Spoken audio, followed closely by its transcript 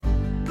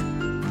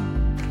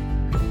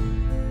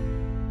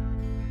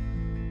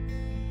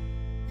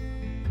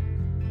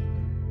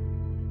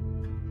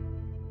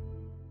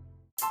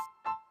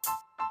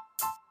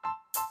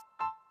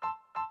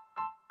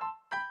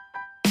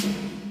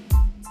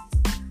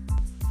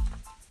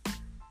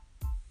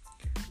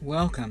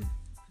Welcome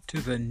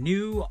to the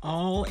new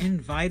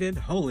All-Invited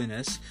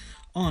Holiness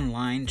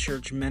online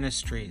church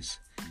ministries.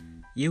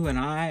 You and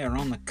I are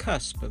on the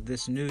cusp of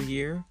this new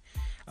year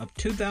of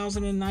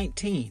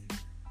 2019.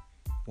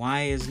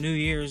 Why is New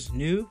Year's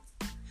new?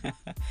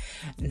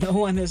 No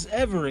one has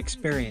ever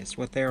experienced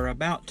what they are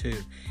about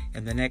to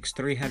in the next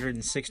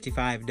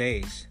 365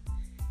 days.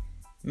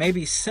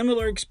 Maybe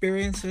similar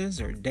experiences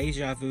or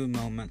deja vu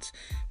moments,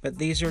 but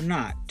these are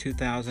not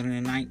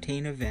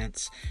 2019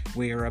 events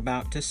we are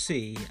about to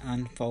see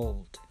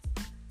unfold.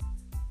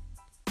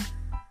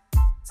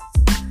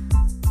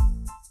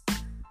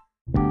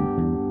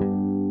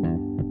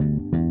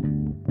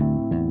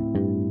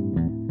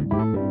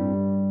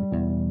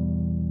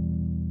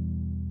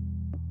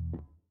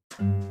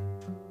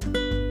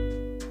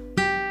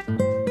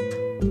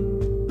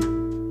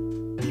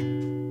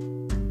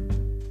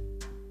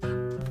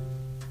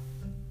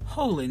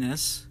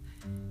 Holiness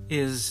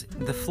is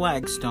the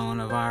flagstone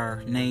of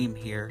our name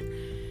here,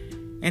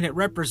 and it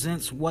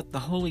represents what the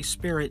Holy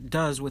Spirit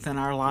does within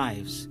our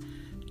lives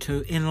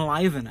to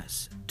enliven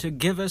us, to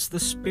give us the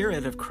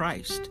Spirit of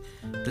Christ,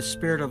 the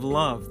Spirit of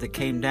love that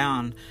came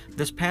down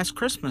this past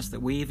Christmas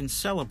that we even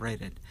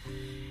celebrated.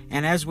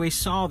 And as we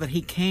saw that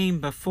He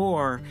came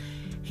before,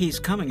 He's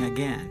coming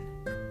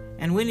again.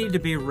 And we need to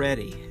be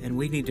ready, and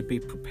we need to be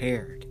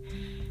prepared.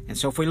 And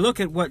so if we look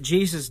at what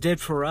Jesus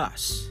did for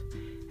us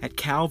at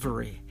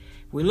Calvary,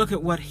 we look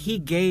at what He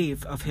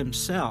gave of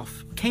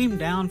Himself, came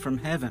down from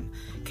heaven,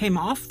 came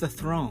off the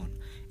throne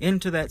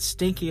into that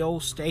stinky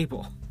old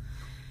stable,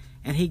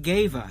 and He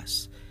gave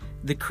us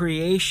the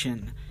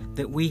creation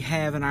that we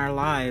have in our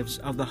lives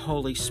of the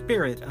Holy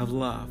Spirit of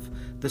love,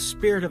 the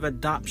Spirit of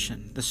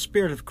adoption, the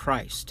Spirit of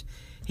Christ.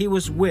 He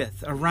was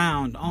with,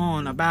 around,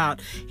 on, about.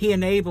 He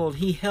enabled,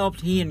 He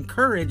helped, He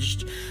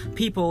encouraged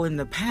people in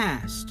the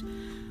past.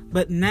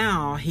 But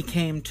now He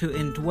came to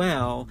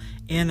indwell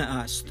in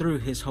us through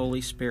His Holy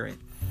Spirit.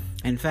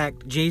 In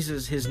fact,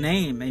 Jesus, His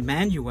name,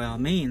 Emmanuel,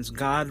 means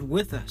God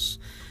with us.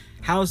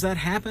 How's that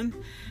happen?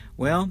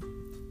 Well,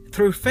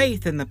 through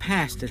faith in the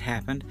past it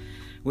happened.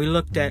 We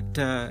looked at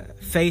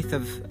faith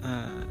of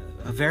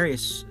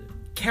various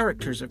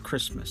characters of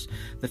Christmas.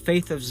 The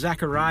faith of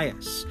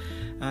Zacharias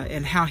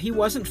and how he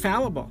wasn't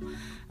fallible.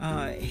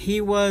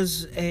 He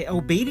was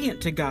obedient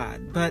to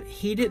God, but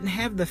he didn't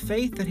have the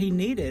faith that he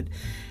needed.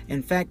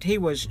 In fact, he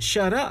was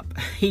shut up.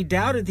 He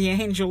doubted the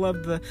angel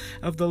of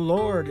the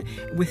Lord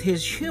with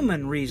his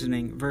human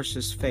reasoning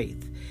versus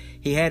faith.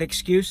 He had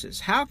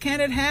excuses. How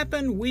can it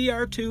happen? We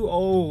are too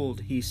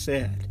old, he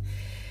said.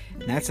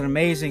 And that's an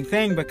amazing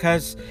thing,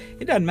 because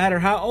it doesn't matter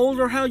how old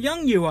or how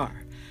young you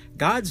are.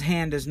 God's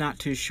hand is not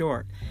too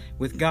short.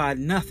 With God,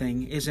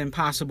 nothing is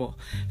impossible.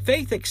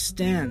 Faith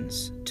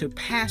extends to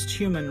past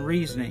human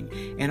reasoning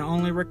and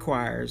only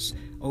requires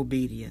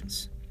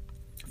obedience.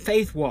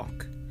 Faith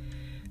walk.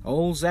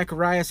 Old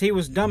Zacharias, he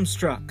was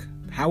dumbstruck.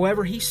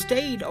 However, he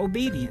stayed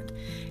obedient.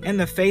 And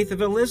the faith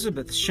of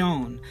Elizabeth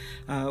shone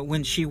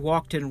when she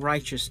walked in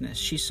righteousness.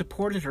 She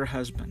supported her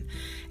husband.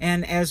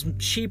 And as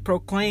she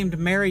proclaimed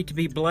Mary to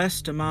be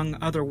blessed among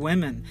other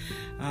women,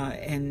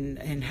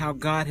 and how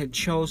God had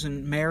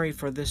chosen Mary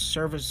for this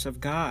service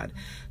of God,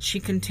 she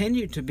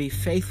continued to be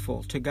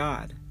faithful to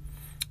God.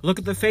 Look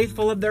at the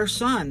faithful of their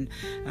son,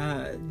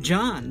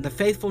 John, the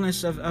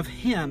faithfulness of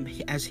him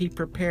as he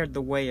prepared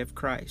the way of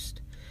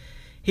Christ.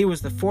 He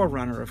was the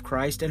forerunner of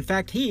Christ. In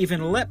fact, he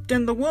even leapt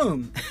in the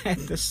womb at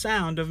the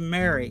sound of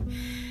Mary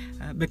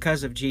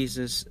because of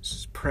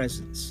Jesus'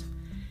 presence.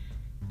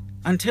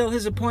 Until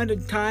his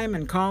appointed time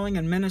and calling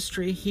and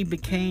ministry, he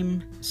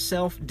became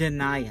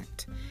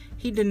self-deniant.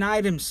 He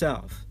denied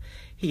himself.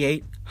 He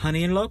ate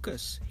honey and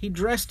locusts. He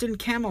dressed in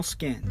camel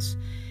skins.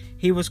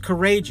 He was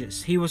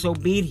courageous. He was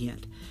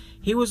obedient.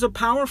 He was a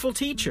powerful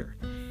teacher.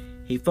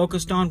 He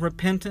focused on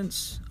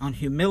repentance, on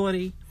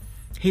humility.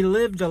 He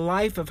lived a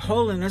life of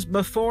holiness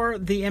before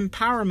the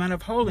empowerment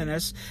of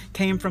holiness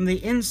came from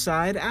the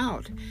inside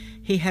out.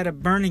 He had a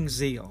burning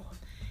zeal.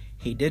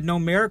 He did no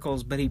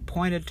miracles, but he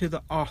pointed to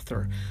the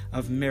author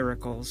of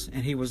miracles,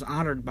 and he was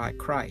honored by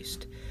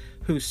Christ,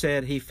 who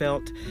said he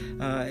felt,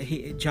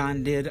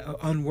 John did,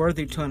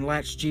 unworthy to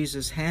unlatch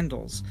Jesus'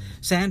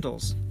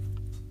 sandals.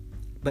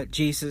 But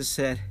Jesus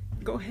said,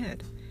 go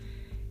ahead.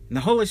 And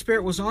the Holy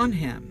Spirit was on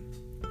him,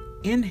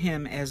 in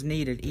him as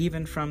needed,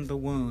 even from the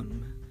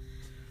womb.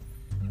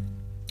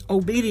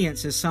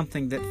 Obedience is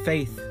something that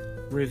faith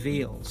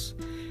reveals.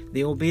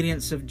 The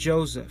obedience of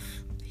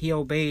Joseph. He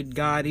obeyed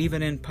God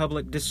even in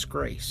public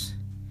disgrace.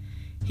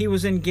 He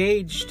was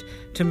engaged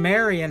to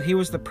Mary, and he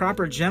was the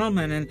proper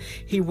gentleman, and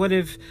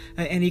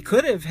he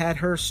could have had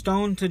her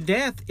stoned to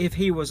death if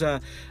he was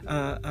a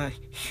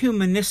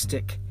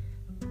humanistic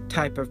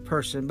type of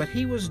person, but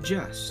he was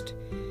just.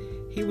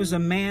 He was a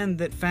man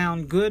that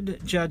found good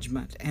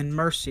judgment and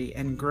mercy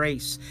and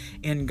grace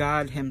in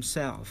God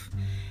Himself.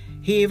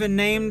 He even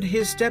named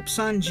his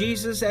stepson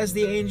Jesus, as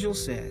the angel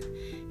said.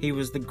 He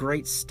was the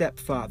great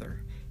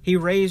stepfather. He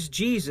raised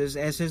Jesus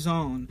as his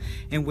own,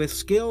 and with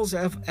skills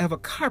of a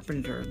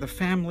carpenter, the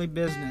family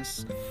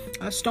business,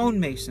 a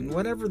stonemason,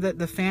 whatever that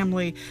the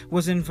family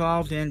was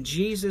involved in,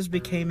 Jesus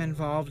became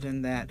involved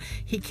in that.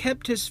 He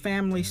kept his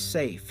family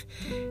safe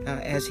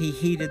as he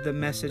heeded the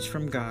message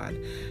from God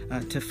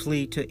to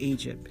flee to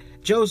Egypt.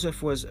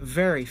 Joseph was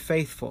very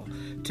faithful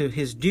to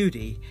his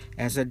duty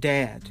as a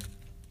dad.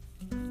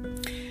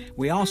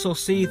 We also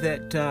see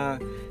that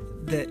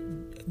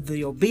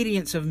the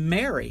obedience of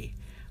Mary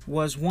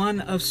was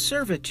one of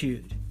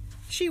servitude.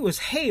 She was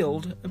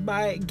hailed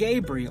by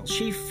Gabriel.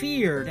 She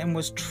feared and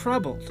was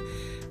troubled,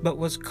 but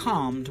was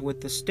calmed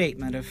with the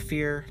statement of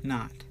fear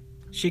not.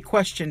 She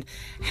questioned,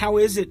 how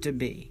is it to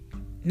be?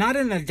 Not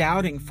in a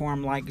doubting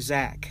form like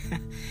Zach.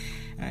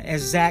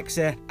 As Zach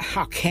said,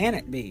 how can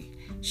it be?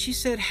 She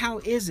said, how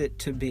is it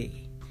to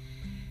be?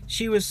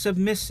 She was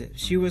submissive.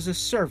 She was a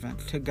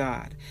servant to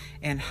God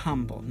and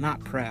humble,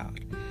 not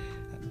proud.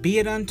 Be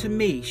it unto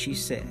me, she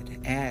said,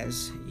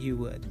 as you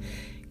would.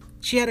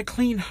 She had a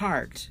clean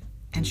heart,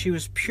 and she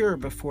was pure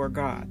before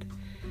God.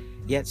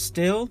 Yet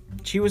still,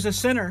 she was a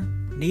sinner,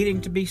 needing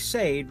to be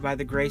saved by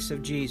the grace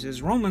of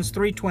Jesus. Romans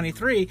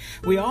 3:23,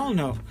 we all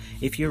know,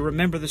 if you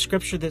remember the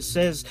scripture that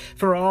says,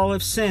 for all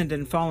have sinned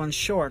and fallen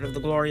short of the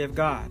glory of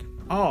God.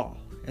 All,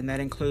 and that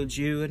includes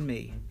you and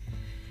me.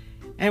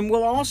 And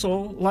will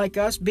also, like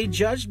us, be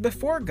judged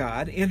before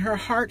God in her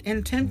heart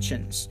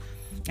intentions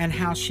and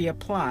how she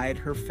applied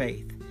her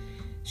faith.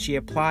 She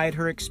applied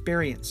her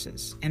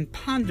experiences and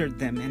pondered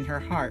them in her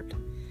heart.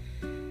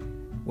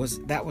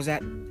 That was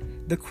at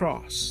the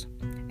cross,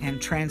 and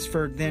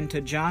transferred then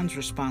to John's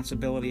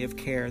responsibility of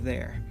care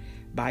there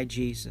by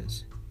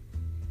Jesus.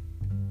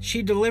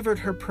 She delivered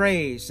her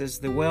praise as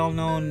the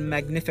well-known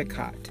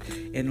Magnificat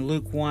in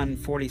Luke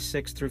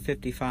 1:46 through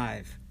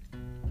 55.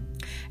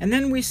 And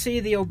then we see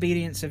the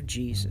obedience of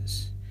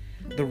Jesus,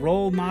 the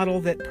role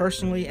model that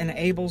personally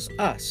enables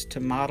us to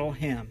model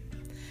him.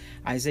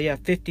 Isaiah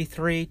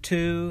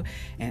 53:2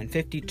 and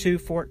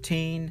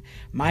 52:14,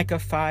 Micah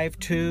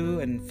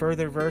 5:2 and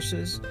further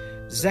verses,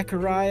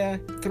 Zechariah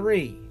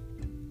 3.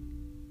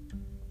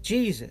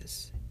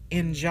 Jesus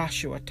in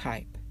Joshua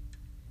type.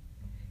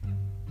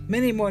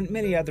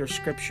 Many other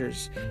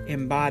scriptures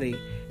embody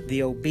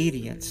the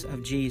obedience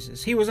of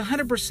Jesus. He was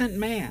 100%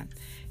 man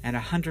and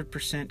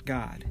 100%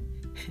 God.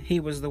 He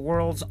was the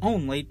world's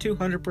only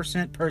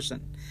 200%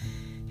 person.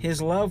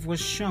 His love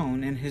was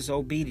shown in his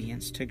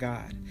obedience to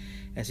God,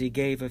 as he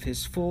gave of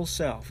his full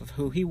self of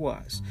who he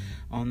was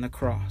on the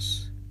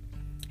cross.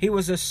 He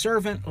was a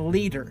servant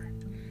leader.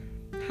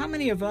 How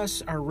many of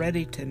us are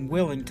ready and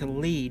willing to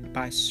lead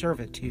by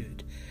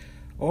servitude?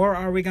 Or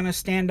are we going to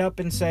stand up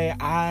and say,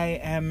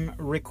 I am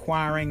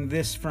requiring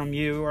this from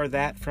you or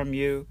that from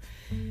you?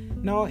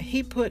 No,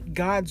 he put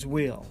God's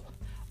will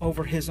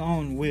over his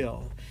own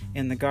will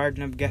in the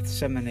Garden of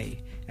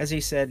Gethsemane, as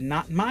he said,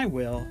 not my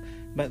will,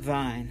 but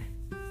thine.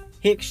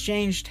 He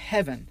exchanged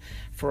heaven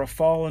for a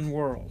fallen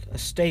world, a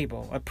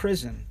stable, a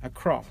prison, a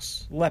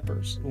cross,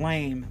 lepers,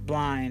 lame,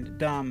 blind,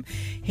 dumb.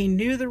 He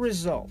knew the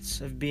results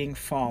of being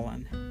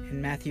fallen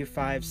in Matthew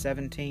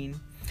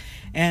 5:17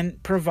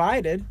 and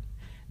provided,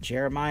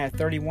 Jeremiah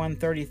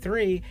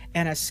 31:33,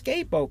 an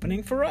escape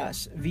opening for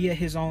us via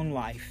his own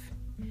life.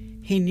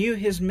 He knew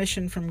his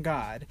mission from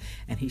God,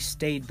 and he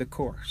stayed the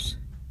course.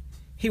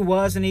 He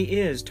was and he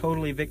is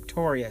totally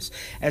victorious,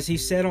 as he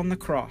said on the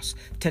cross,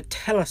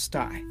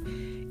 tetelestai,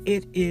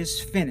 it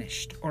is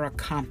finished or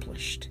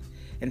accomplished.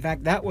 In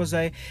fact, that was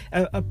a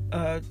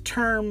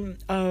term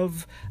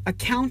of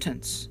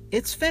accountants.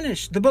 It's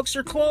finished. The books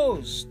are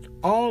closed.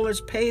 All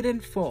is paid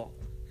in full.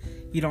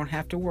 You don't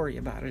have to worry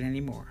about it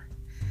anymore.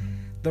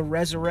 The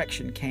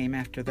resurrection came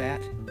after that.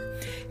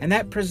 And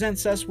that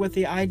presents us with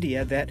the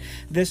idea that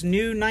this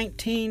new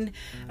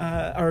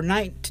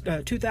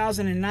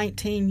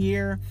 2019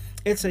 year,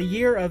 it's a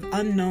year of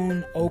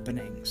unknown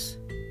openings.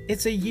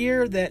 It's a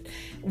year that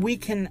we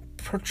can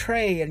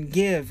portray and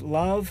give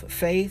love,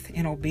 faith,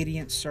 and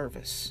obedient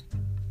service.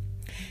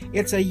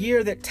 It's a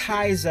year that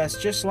ties us,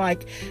 just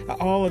like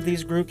all of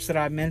these groups that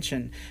I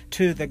mentioned,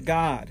 to the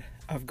God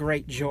of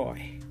great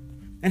joy.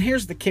 And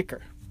here's the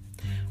kicker.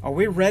 Are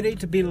we ready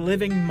to be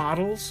living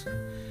models,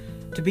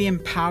 to be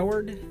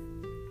empowered?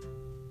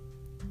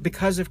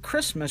 Because of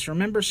Christmas,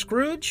 remember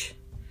Scrooge?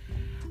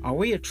 Are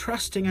we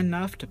trusting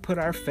enough to put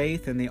our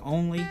faith in the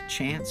only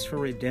chance for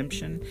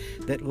redemption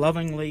that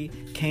lovingly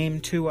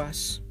came to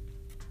us?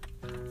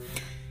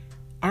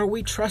 Are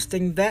we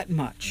trusting that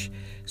much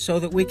so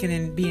that we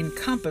can be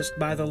encompassed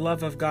by the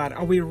love of God?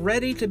 Are we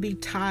ready to be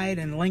tied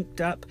and linked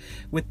up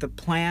with the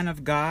plan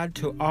of God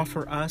to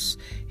offer us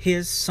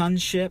his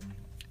sonship?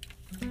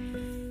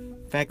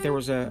 In fact, there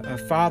was a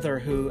father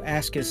who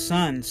asked his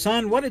son,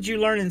 "Son, what did you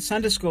learn in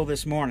Sunday school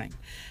this morning?"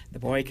 The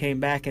boy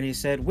came back and he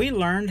said, "We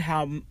learned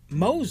how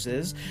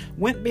Moses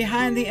went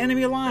behind the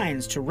enemy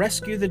lines to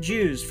rescue the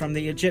Jews from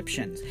the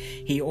Egyptians.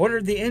 He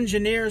ordered the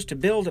engineers to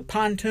build a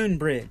pontoon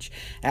bridge.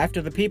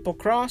 After the people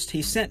crossed,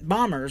 he sent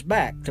bombers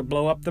back to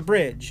blow up the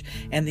bridge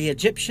and the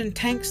Egyptian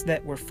tanks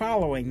that were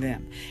following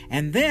them.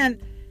 And then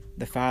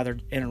The father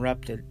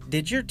interrupted.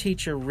 "Did your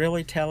teacher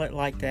really tell it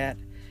like that?"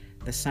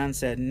 The son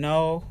said,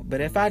 "No,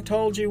 but if I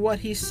told you what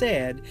he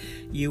said,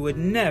 you would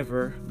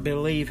never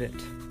believe it."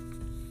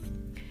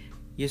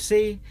 You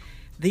see,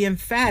 the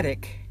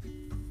emphatic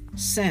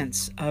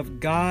sense of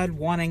God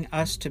wanting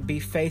us to be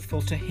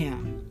faithful to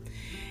Him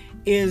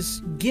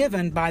is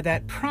given by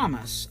that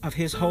promise of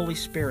His Holy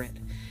Spirit.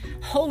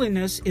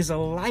 Holiness is a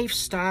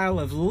lifestyle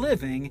of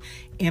living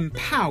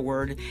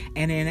empowered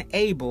and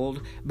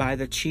enabled by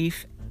the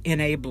chief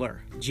enabler,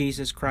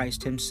 Jesus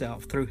Christ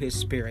Himself, through His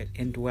Spirit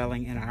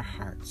indwelling in our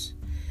hearts.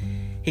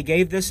 He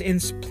gave this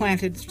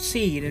implanted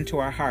seed into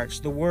our hearts,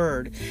 the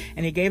Word,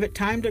 and He gave it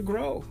time to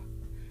grow.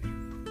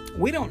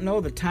 We don't know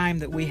the time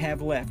that we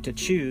have left to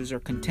choose or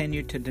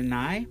continue to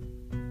deny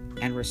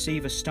and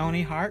receive a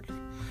stony heart,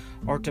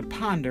 or to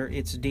ponder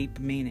its deep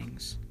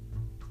meanings.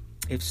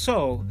 If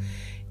so,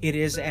 it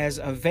is as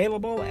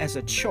available as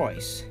a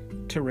choice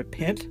to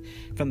repent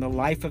from the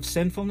life of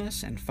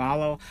sinfulness and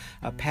follow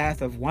a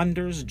path of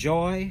wonders,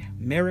 joy,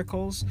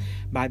 miracles,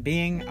 by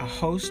being a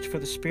host for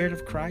the Spirit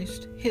of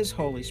Christ, His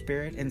Holy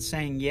Spirit, and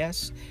saying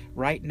yes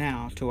right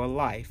now to a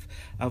life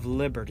of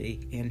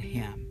liberty in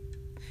Him.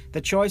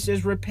 The choice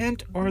is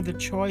repent, or the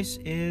choice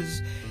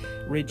is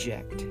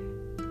reject.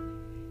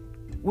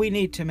 We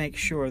need to make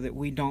sure that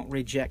we don't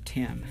reject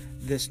Him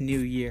this new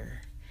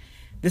year.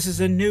 This is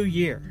a new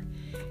year.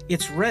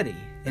 It's ready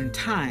and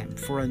time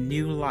for a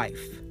new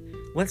life.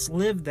 Let's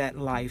live that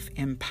life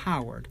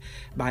empowered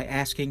by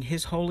asking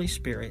His Holy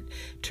Spirit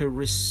to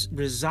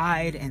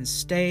reside and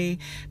stay,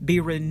 be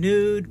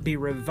renewed, be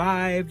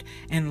revived,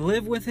 and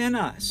live within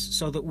us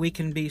so that we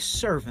can be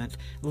servant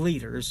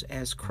leaders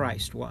as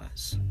Christ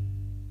was.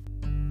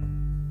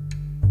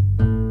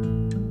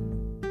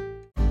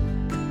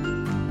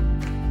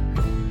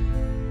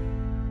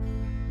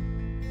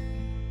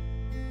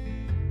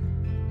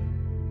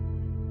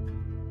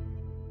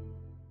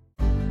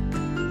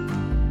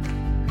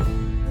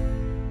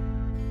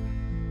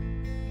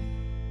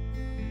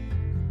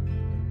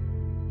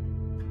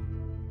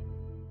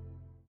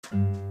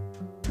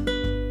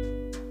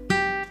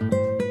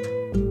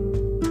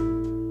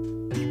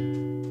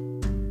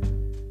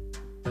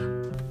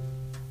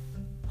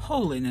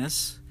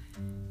 Holiness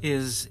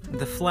is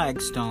the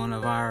flagstone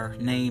of our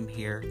name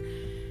here,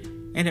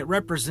 and it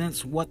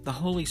represents what the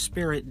Holy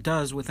Spirit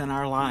does within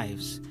our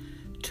lives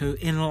to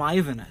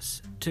enliven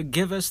us, to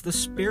give us the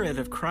Spirit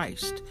of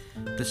Christ,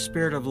 the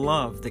Spirit of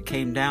love that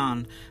came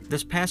down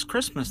this past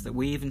Christmas that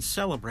we even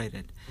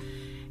celebrated.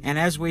 And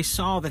as we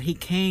saw that He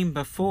came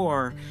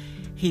before,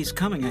 He's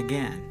coming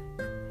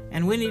again.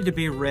 And we need to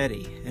be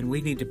ready, and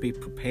we need to be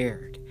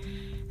prepared.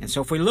 And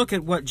so if we look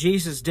at what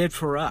Jesus did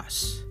for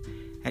us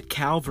at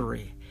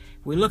Calvary,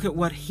 we look at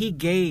what He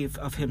gave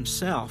of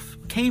Himself,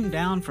 came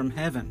down from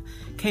heaven,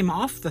 came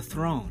off the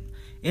throne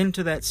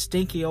into that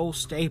stinky old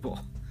stable,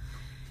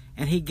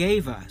 and He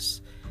gave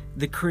us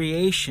the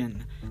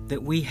creation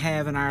that we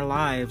have in our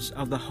lives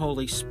of the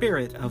Holy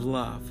Spirit of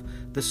love,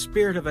 the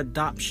Spirit of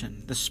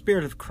adoption, the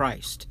Spirit of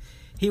Christ.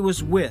 He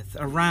was with,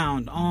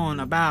 around, on,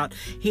 about.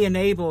 He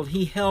enabled,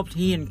 He helped,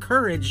 He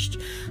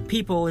encouraged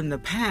people in the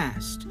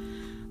past.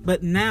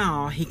 But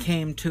now He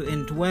came to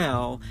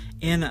indwell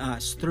in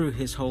us through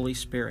His Holy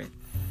Spirit.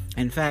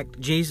 In fact,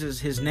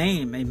 Jesus, His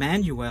name,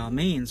 Emmanuel,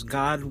 means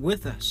God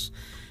with us.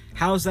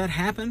 How's that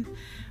happen?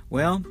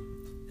 Well,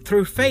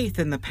 through faith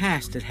in the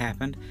past it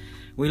happened.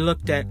 We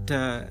looked at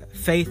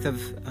faith of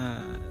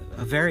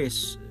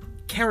various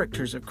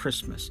characters of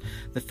Christmas.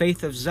 The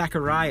faith of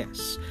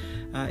Zacharias,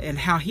 and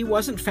how he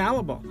wasn't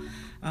fallible.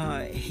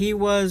 He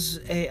was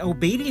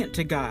obedient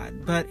to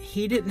God, but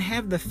he didn't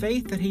have the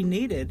faith that he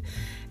needed.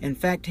 In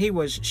fact, he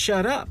was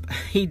shut up.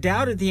 He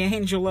doubted the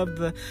angel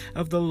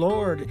of the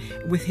Lord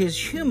with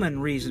his human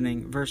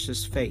reasoning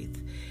versus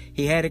faith.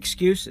 He had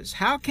excuses.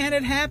 How can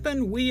it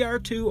happen? We are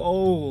too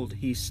old,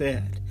 he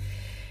said.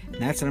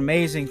 And that's an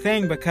amazing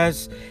thing,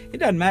 because it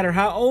doesn't matter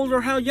how old or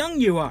how young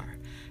you are.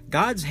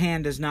 God's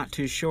hand is not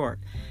too short.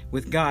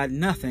 With God,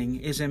 nothing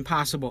is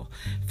impossible.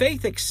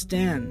 Faith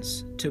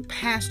extends to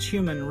past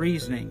human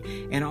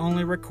reasoning and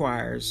only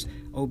requires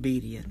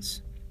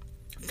obedience.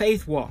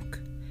 Faith walk.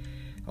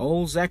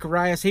 Old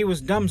Zacharias, he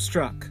was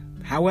dumbstruck.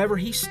 However,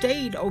 he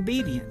stayed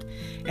obedient.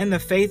 And the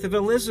faith of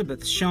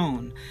Elizabeth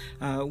shone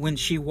when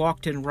she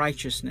walked in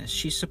righteousness.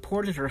 She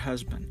supported her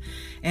husband.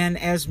 And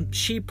as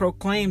she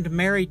proclaimed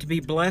Mary to be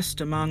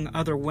blessed among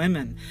other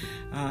women,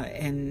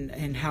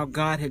 and how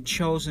God had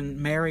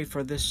chosen Mary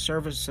for this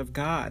service of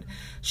God,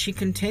 she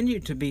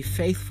continued to be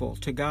faithful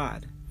to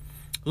God.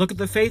 Look at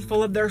the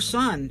faithful of their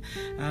son,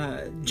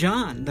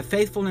 John, the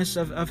faithfulness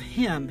of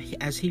him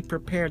as he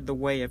prepared the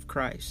way of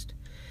Christ.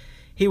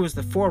 He was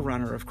the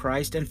forerunner of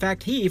Christ. In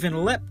fact, he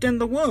even leapt in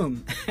the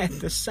womb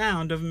at the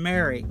sound of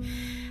Mary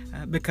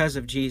because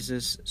of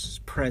Jesus'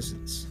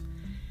 presence.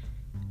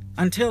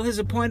 Until his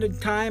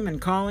appointed time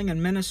and calling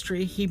and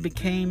ministry, he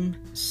became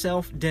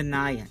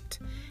self-deniant.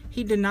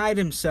 He denied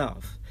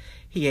himself.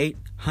 He ate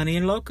honey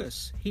and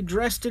locusts. He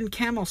dressed in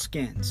camel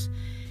skins.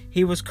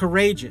 He was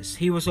courageous.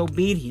 He was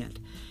obedient.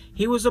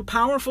 He was a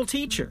powerful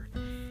teacher.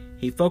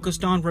 He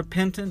focused on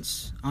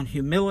repentance, on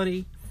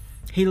humility.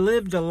 He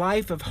lived a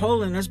life of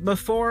holiness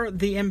before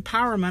the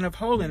empowerment of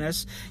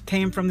holiness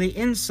came from the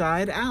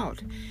inside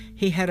out.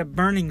 He had a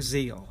burning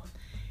zeal.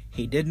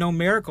 He did no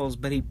miracles,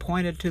 but he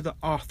pointed to the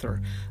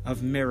author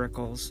of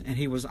miracles, and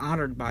he was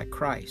honored by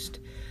Christ,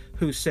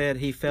 who said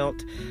he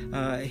felt,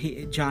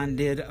 John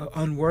did,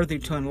 unworthy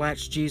to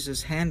unlatch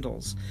Jesus'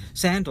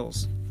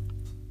 sandals.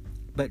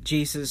 But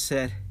Jesus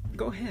said,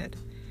 "Go ahead."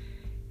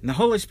 And the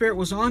Holy Spirit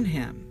was on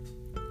him,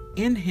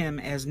 in him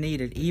as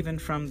needed, even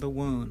from the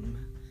womb.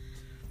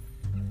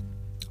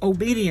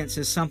 Obedience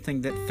is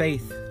something that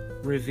faith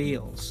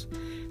reveals.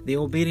 The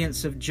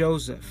obedience of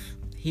Joseph.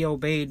 He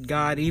obeyed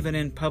God even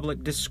in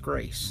public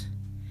disgrace.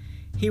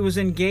 He was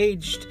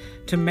engaged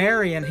to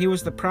Mary, and he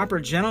was the proper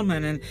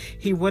gentleman, and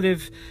he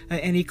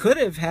could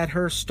have had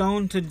her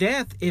stoned to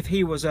death if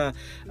he was a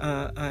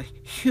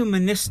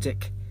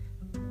humanistic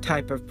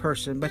type of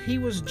person, but he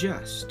was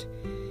just.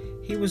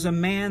 He was a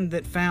man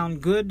that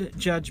found good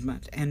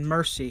judgment and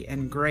mercy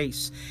and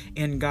grace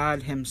in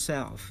God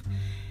himself.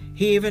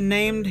 He even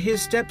named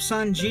his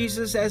stepson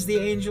Jesus, as the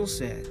angel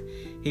said.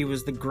 He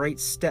was the great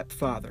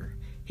stepfather.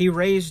 He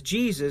raised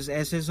Jesus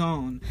as his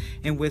own,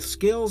 and with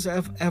skills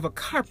of a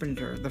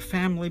carpenter, the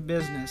family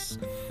business,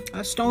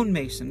 a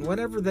stonemason,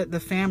 whatever that the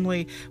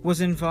family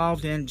was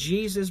involved in,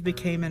 Jesus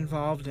became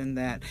involved in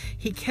that.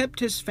 He kept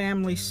his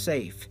family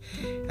safe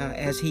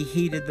as he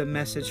heeded the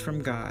message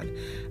from God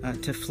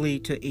to flee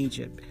to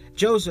Egypt.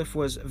 Joseph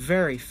was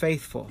very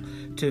faithful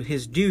to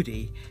his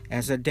duty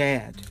as a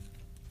dad.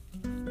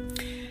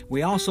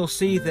 We also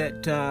see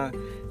that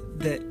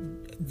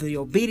the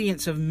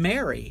obedience of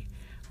Mary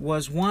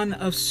was one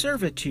of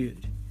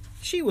servitude.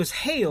 She was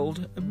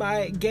hailed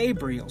by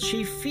Gabriel.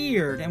 She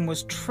feared and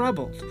was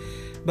troubled,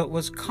 but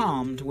was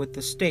calmed with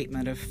the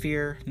statement of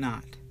 "Fear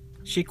not."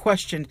 She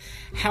questioned,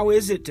 "How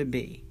is it to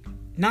be?"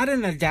 Not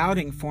in a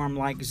doubting form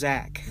like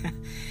Zach.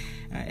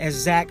 As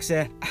Zach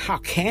said, "How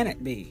can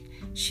it be?"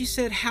 She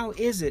said, "How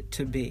is it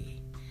to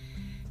be?"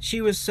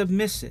 She was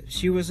submissive.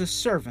 She was a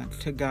servant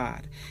to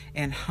God,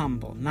 and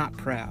humble, not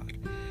proud.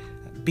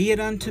 "Be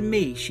it unto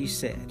me," she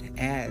said,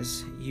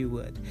 "as you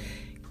would."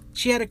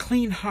 She had a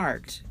clean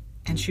heart,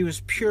 and she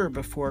was pure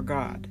before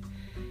God.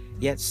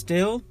 Yet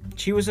still,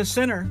 she was a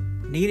sinner,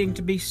 needing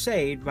to be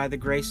saved by the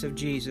grace of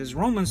Jesus.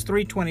 Romans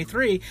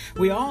 3:23,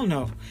 we all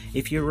know,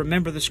 if you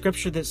remember the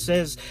scripture that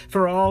says,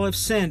 "For all have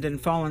sinned and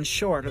fallen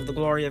short of the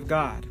glory of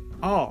God."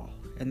 All,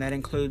 and that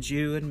includes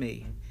you and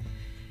me.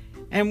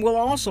 And will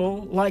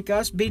also, like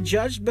us, be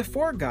judged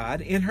before God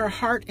in her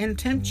heart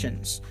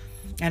intentions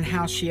and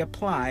how she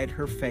applied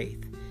her faith.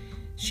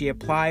 She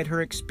applied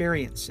her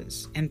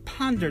experiences and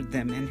pondered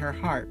them in her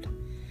heart.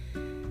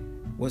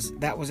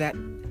 That was at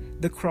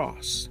the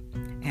cross,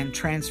 and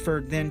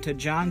transferred then to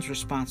John's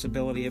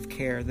responsibility of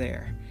care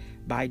there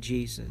by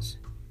Jesus.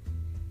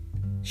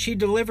 She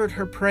delivered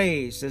her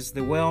praise as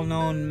the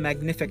well-known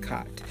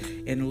Magnificat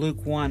in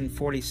Luke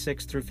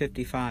 1:46 through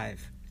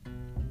 55.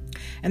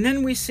 And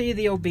then we see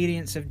the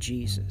obedience of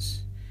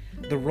Jesus,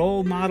 the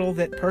role model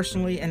that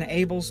personally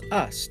enables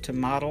us to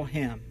model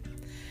him.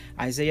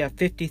 Isaiah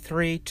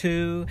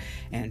 53:2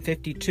 and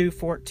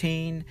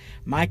 52:14,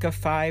 Micah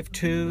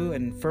 5:2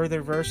 and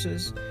further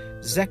verses,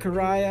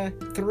 Zechariah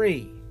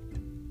 3.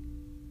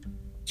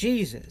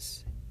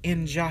 Jesus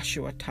in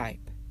Joshua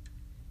type.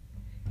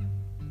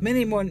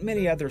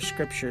 Many other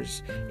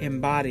scriptures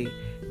embody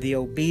the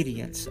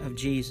obedience of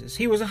Jesus.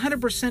 He was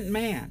 100%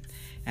 man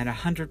and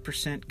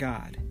 100%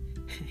 God.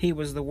 He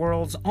was the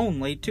world's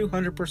only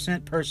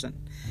 200% person.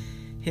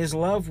 His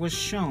love was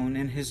shown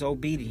in his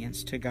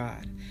obedience to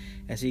God,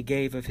 as he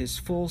gave of his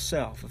full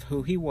self of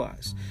who he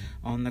was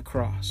on the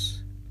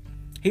cross.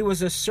 He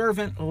was a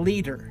servant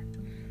leader.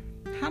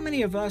 How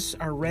many of us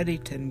are ready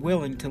and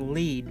willing to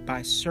lead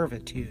by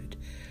servitude?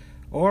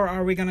 Or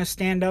are we going to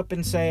stand up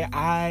and say,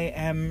 "I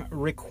am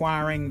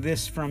requiring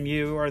this from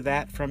you or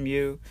that from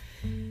you"?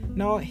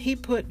 No, he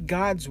put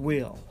God's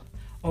will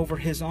over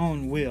his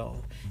own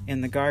will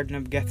in the Garden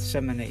of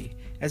Gethsemane,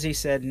 as he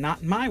said,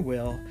 "Not my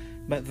will,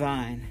 but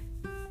thine."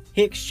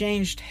 He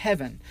exchanged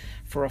heaven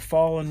for a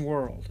fallen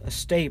world, a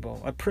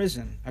stable, a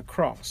prison, a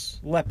cross,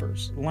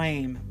 lepers,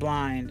 lame,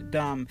 blind,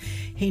 dumb.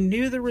 He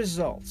knew the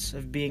results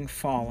of being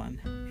fallen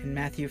in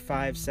Matthew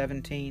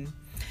 5:17,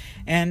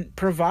 and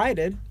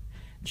provided,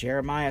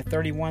 Jeremiah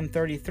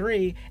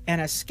 31:33, an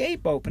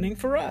escape opening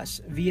for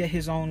us via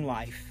his own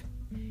life.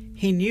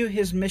 He knew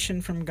his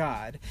mission from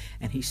God,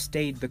 and he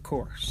stayed the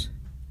course.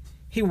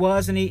 He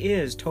was and he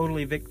is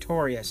totally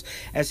victorious,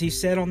 as he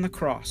said on the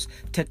cross,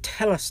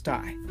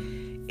 tetelestai,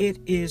 "It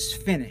is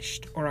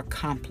finished," or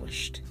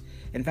accomplished.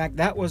 In fact,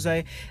 that was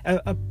a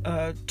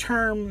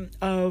term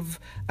of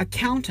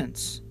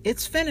accountants.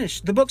 It's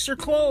finished. The books are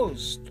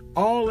closed.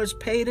 All is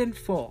paid in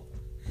full.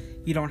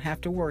 You don't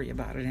have to worry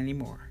about it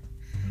anymore.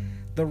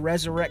 The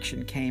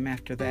resurrection came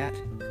after that.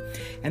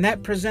 And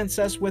that presents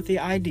us with the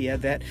idea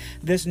that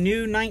this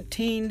new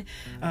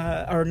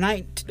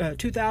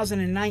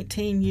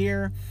 2019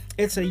 year,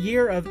 it's a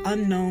year of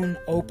unknown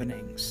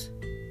openings.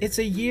 It's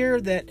a year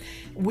that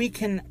we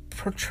can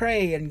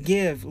portray and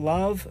give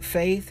love,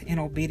 faith, and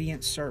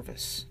obedient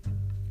service.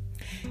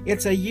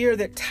 It's a year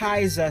that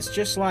ties us,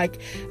 just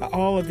like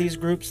all of these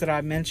groups that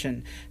I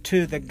mentioned,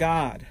 to the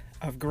God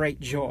of great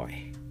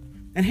joy.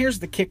 And here's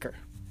the kicker.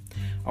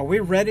 Are we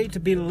ready to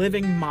be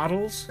living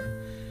models,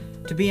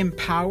 to be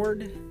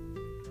empowered?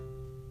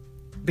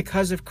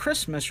 Because of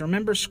Christmas,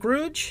 remember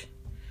Scrooge?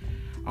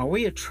 Are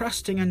we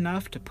trusting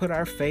enough to put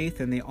our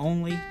faith in the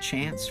only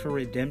chance for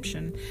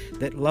redemption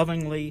that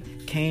lovingly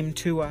came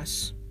to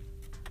us?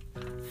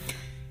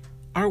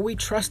 Are we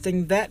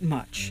trusting that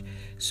much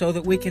so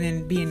that we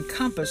can be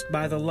encompassed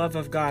by the love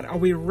of God? Are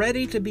we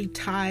ready to be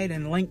tied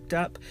and linked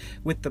up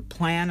with the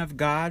plan of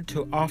God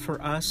to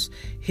offer us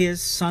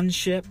His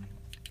sonship?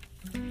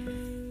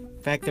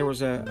 In fact, there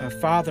was a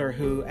father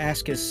who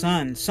asked his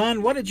son,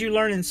 "Son, what did you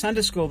learn in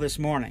Sunday school this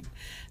morning?"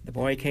 The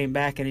boy came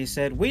back and he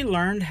said, "We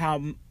learned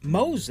how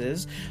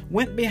Moses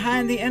went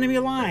behind the enemy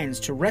lines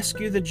to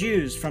rescue the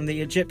Jews from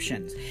the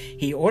Egyptians.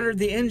 He ordered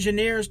the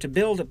engineers to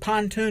build a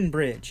pontoon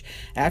bridge.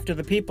 After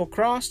the people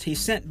crossed, he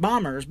sent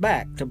bombers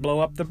back to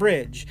blow up the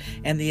bridge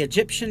and the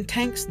Egyptian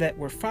tanks that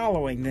were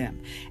following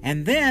them.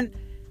 And then,"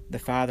 the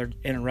father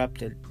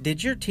interrupted,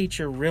 "did your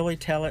teacher really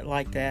tell it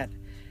like that?"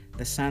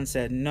 The son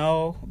said,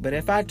 "No, but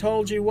if I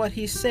told you what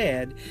he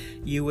said,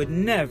 you would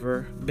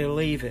never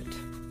believe it."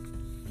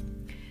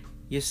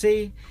 You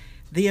see,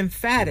 the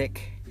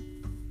emphatic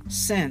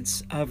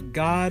sense of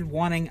God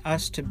wanting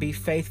us to be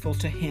faithful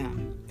to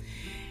Him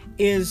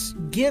is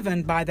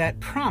given by that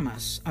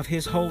promise of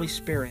His Holy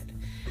Spirit.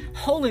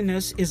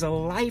 Holiness is a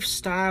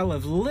lifestyle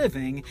of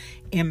living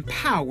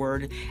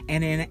empowered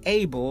and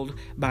enabled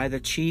by the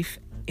chief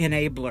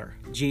enabler,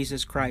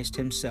 Jesus Christ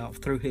Himself,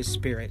 through His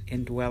Spirit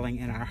indwelling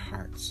in our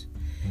hearts.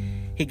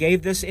 He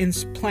gave this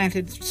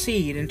implanted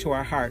seed into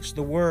our hearts,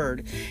 the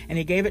Word, and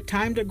He gave it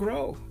time to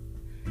grow.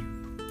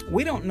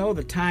 We don't know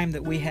the time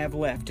that we have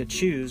left to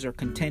choose or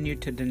continue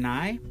to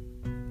deny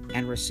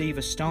and receive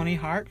a stony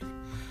heart,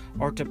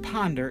 or to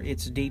ponder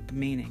its deep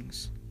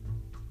meanings.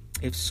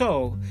 If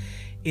so,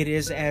 it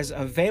is as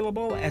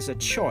available as a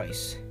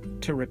choice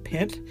to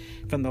repent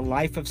from the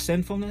life of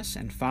sinfulness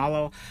and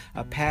follow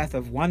a path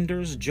of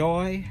wonders,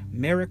 joy,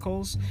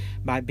 miracles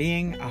by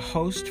being a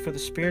host for the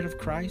Spirit of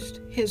Christ,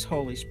 His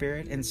Holy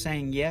Spirit, and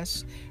saying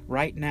yes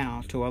right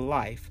now to a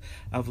life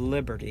of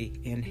liberty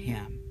in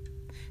Him.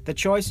 The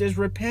choice is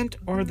repent,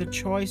 or the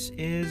choice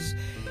is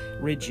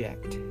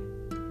reject.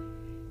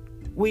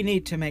 We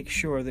need to make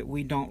sure that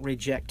we don't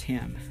reject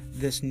Him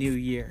this new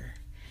year.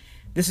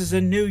 This is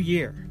a new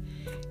year.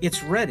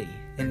 It's ready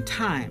and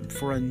time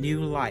for a new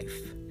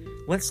life.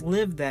 Let's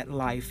live that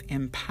life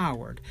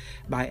empowered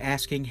by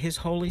asking His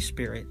Holy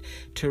Spirit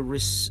to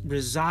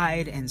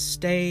reside and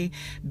stay,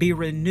 be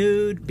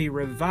renewed, be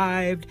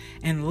revived,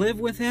 and live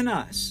within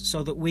us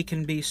so that we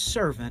can be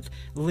servant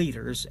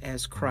leaders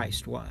as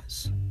Christ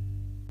was.